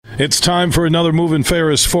It's time for another Moving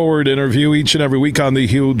Ferris Forward interview. Each and every week on the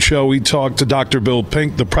Huge Show, we talk to Dr. Bill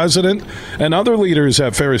Pink, the president, and other leaders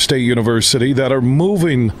at Ferris State University that are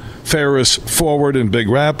moving Ferris forward in Big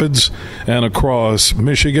Rapids and across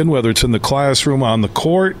Michigan, whether it's in the classroom, on the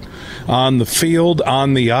court, on the field,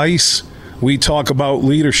 on the ice. We talk about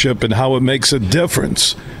leadership and how it makes a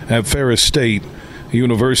difference at Ferris State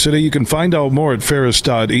University. You can find out more at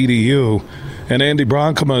ferris.edu. And Andy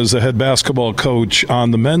Bronkema is the head basketball coach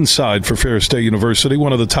on the men's side for Ferris State University,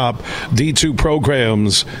 one of the top D2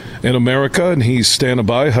 programs in America, and he's standing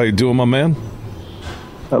by. How you doing, my man?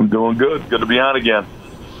 I'm doing good. Good to be on again.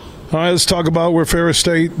 All right, let's talk about where Ferris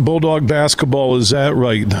State Bulldog basketball is at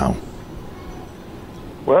right now.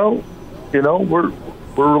 Well, you know, we're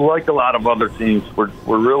like a lot of other teams.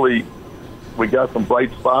 We got some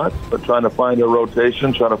bright spots, but trying to find our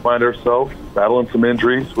rotation, trying to find ourselves, battling some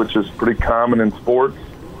injuries, which is pretty common in sports.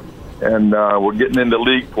 And we're getting into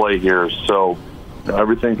league play here. So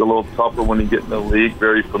everything's a little tougher when you get in the league,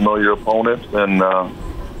 very familiar opponents. And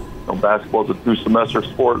basketball is a two-semester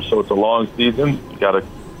sport, so it's a long season. You gotta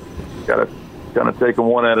kind of take them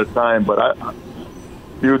one at a time. But I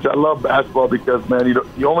love basketball because, man,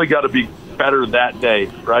 you only got to be better that day,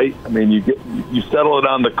 right? I mean, you settle it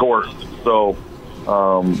on the court. So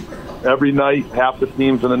every night, half the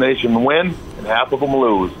teams in the nation win and half of them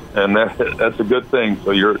lose, and that's a good thing.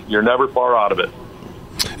 So you're never far out of it.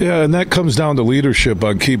 Yeah, and that comes down to leadership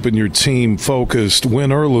on keeping your team focused,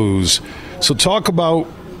 win or lose. So talk about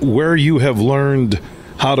where you have learned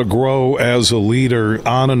how to grow as a leader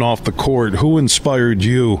on and off the court. Who inspired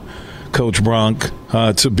you, Coach Bronk,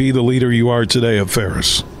 to be the leader you are today at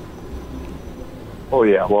Ferris? Oh,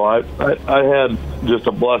 yeah. Well, I had just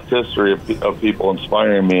a blessed history of people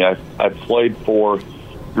inspiring me. I played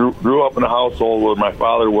grew up in a household where my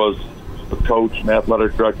father was a coach and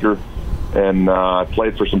athletic director, and I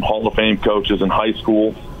played for some Hall of Fame coaches in high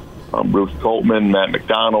school. Bruce Coltman, Matt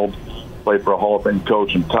McDonald, played for a Hall of Fame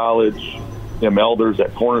coach in college, Tim Elders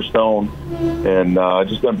at Cornerstone, and I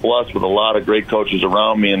just been blessed with a lot of great coaches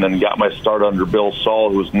around me, and then got my start under Bill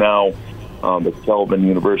Saul, who's now the Kelvin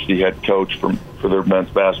University head coach for their men's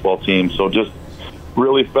basketball team. So just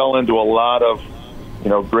really fell into a lot of,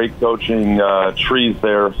 great coaching trees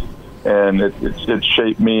there, and it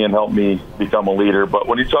shaped me and helped me become a leader. But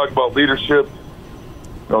when you talk about leadership,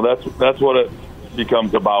 that's what it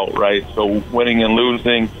becomes about, right? So winning and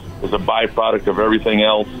losing is a byproduct of everything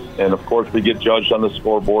else, and of course we get judged on the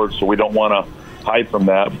scoreboard, so we don't want to hide from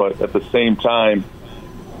that. But at the same time,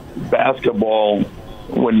 basketball,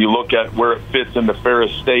 when you look at where it fits into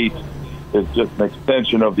Ferris State, is just an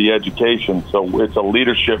extension of the education. So it's a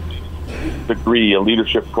leadership degree, a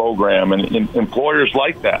leadership program, and employers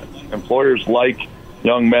like that. Employers like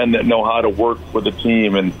young men that know how to work with a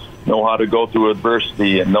team and know how to go through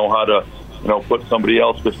adversity and know how to, put somebody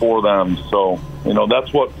else before them. So,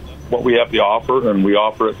 that's what we have to offer, and we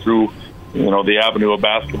offer it through, the avenue of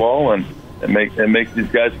basketball, and it makes these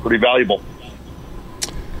guys pretty valuable.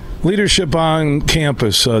 Leadership on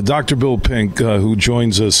campus. Dr. Bill Pink, who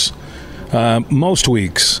joins us most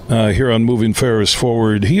weeks here on Moving Ferris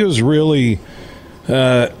Forward, he is really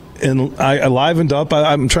I livened up.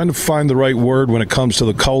 I'm trying to find the right word when it comes to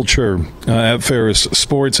the culture at Ferris,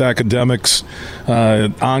 sports, academics,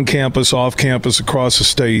 on campus, off campus, across the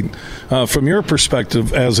state. From your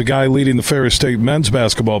perspective as a guy leading the Ferris State men's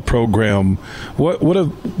basketball program, what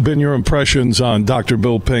have been your impressions on Dr.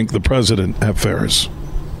 Bill Pink, the president at Ferris?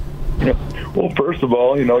 Well, first of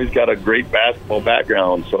all, he's got a great basketball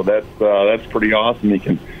background, so that's pretty awesome.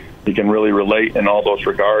 He can really relate in all those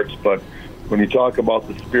regards. But when you talk about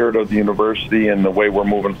the spirit of the university and the way we're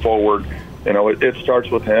moving forward, it starts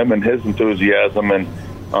with him and his enthusiasm. And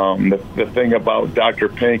the thing about Dr.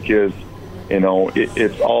 Pink is,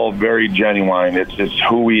 it's all very genuine. It's just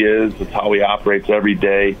who he is. It's how he operates every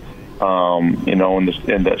day. In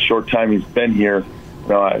the short time he's been here,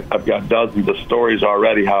 I've got dozens of stories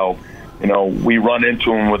already how, we run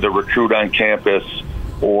into him with a recruit on campus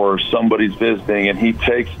or somebody's visiting, and he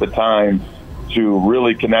takes the time to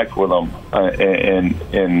really connect with them.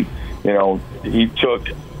 And he took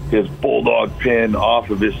his Bulldog pin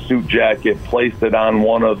off of his suit jacket, placed it on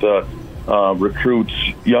one of the recruits'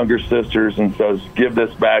 younger sisters, and says, "Give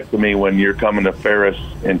this back to me when you're coming to Ferris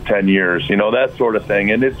in 10 years." That sort of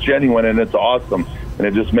thing. And it's genuine and it's awesome. And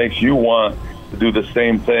it just makes you want to do the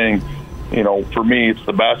same thing. For me, it's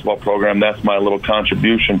the basketball program. That's my little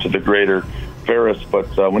contribution to the greater Ferris.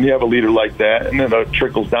 But when you have a leader like that, and then it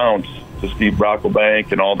trickles down to Steve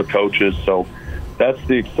Brocklebank and all the coaches. So that's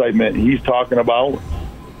the excitement he's talking about.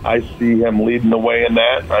 I see him leading the way in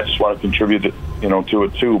that. I just want to contribute, to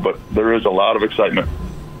it too. But there is a lot of excitement.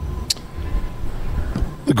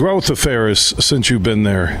 The growth of Ferris since you've been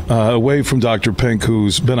there, away from Dr. Pink,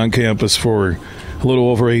 who's been on campus for a little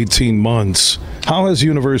over 18 months. How has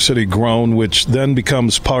university grown, which then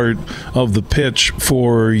becomes part of the pitch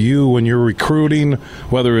for you when you're recruiting,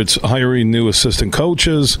 whether it's hiring new assistant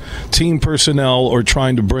coaches, team personnel, or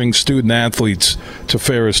trying to bring student athletes to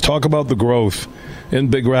Ferris? Talk about the growth in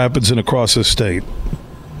Big Rapids and across the state.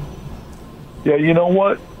 Yeah, you know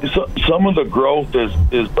what? Some of the growth is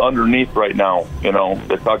underneath right now. You know,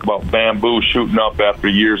 they talk about bamboo shooting up after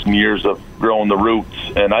years and years of growing the roots,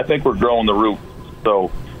 and I think we're growing the roots.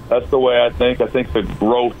 So that's the way I think. I think the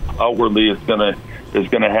growth outwardly is gonna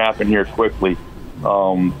happen here quickly.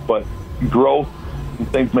 But growth,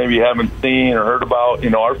 things maybe you haven't seen or heard about.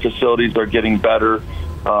 You know, our facilities are getting better.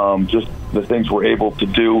 Just the things we're able to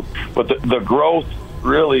do, but the growth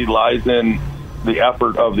really lies in the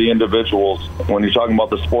effort of the individuals. When you're talking about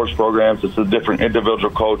the sports programs, it's the different individual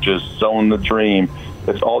coaches selling the dream.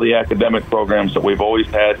 It's all the academic programs that we've always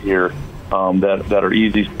had here that are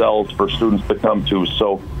easy sells for students to come to.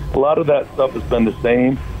 So a lot of that stuff has been the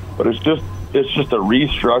same, but it's just a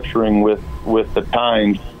restructuring with the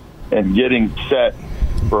times and getting set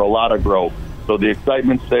for a lot of growth. So the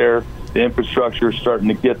excitement's there, the infrastructure is starting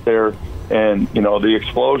to get there, and you know the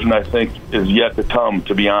explosion I think is yet to come,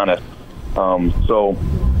 to be honest. So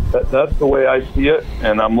that's the way I see it,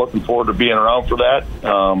 and I'm looking forward to being around for that.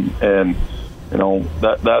 And you know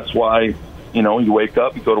that's why you wake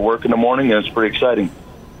up, you go to work in the morning, and it's pretty exciting.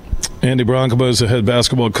 Andy Bronkema is the head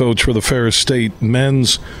basketball coach for the Ferris State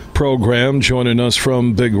men's program, joining us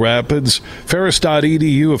from Big Rapids.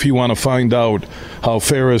 Ferris.edu if you want to find out how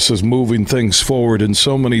Ferris is moving things forward in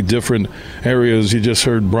so many different areas. You just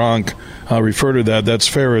heard Bronk refer to that. That's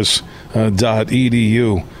Ferris.edu.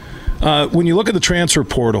 When you look at the transfer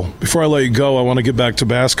portal, before I let you go, I want to get back to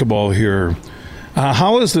basketball here.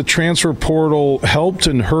 How has the transfer portal helped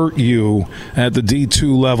and hurt you at the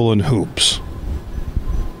D2 level in hoops?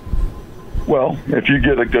 Well, if you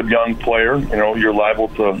get a good young player, you're liable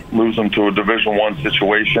to lose them to a Division I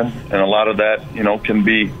situation, and a lot of that, can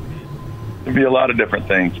be a lot of different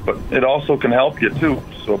things. But it also can help you too.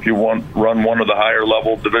 So if you run one of the higher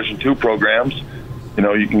level Division II programs,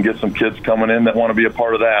 you can get some kids coming in that want to be a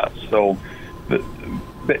part of that. So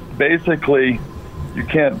basically, you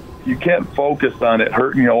can't focus on it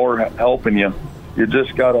hurting you or helping you. You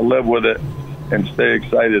just got to live with it and stay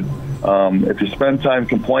excited. If you spend time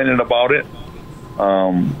complaining about it,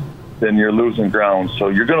 then you're losing ground. So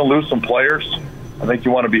you're going to lose some players. I think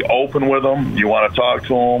you want to be open with them. You want to talk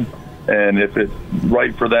to them. And if it's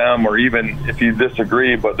right for them, or even if you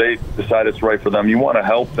disagree but they decide it's right for them, you want to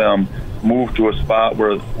help them move to a spot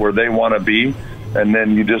where they want to be. And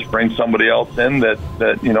then you just bring somebody else in that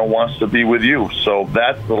wants to be with you. So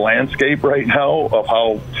that's the landscape right now of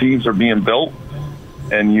how teams are being built,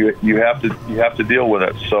 and you have to deal with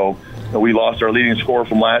it. So we lost our leading scorer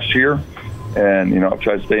from last year, and I've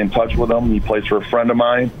tried to stay in touch with him. He plays for a friend of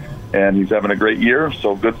mine, and he's having a great year.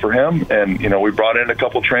 So good for him. And we brought in a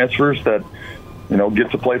couple transfers that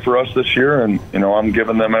get to play for us this year, and I'm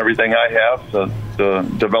giving them everything I have to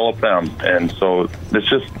develop them. And so it's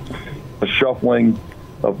just a shuffling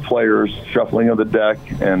of players, shuffling of the deck,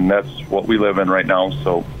 and that's what we live in right now,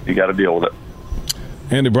 so you got to deal with it.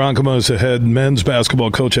 Andy Bronkema is the head men's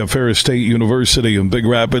basketball coach at Ferris State University in Big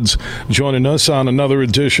Rapids, joining us on another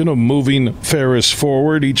edition of Moving Ferris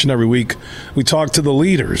Forward. Each and every week, we talk to the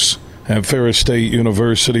leaders at Ferris State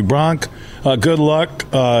University. Bronk, good luck.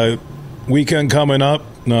 Weekend coming up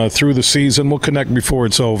through the season. We'll connect before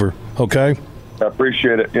it's over, okay? I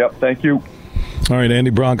appreciate it. Yep, thank you. All right, Andy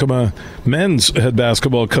Bronkema, men's head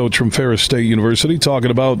basketball coach from Ferris State University,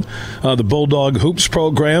 talking about the Bulldog Hoops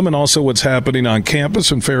program and also what's happening on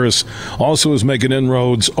campus. And Ferris also is making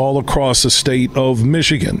inroads all across the state of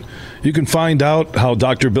Michigan. You can find out how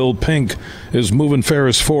Dr. Bill Pink is moving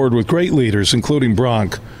Ferris forward with great leaders, including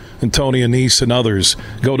Bronk and Tony Anise and others.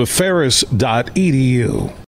 Go to ferris.edu.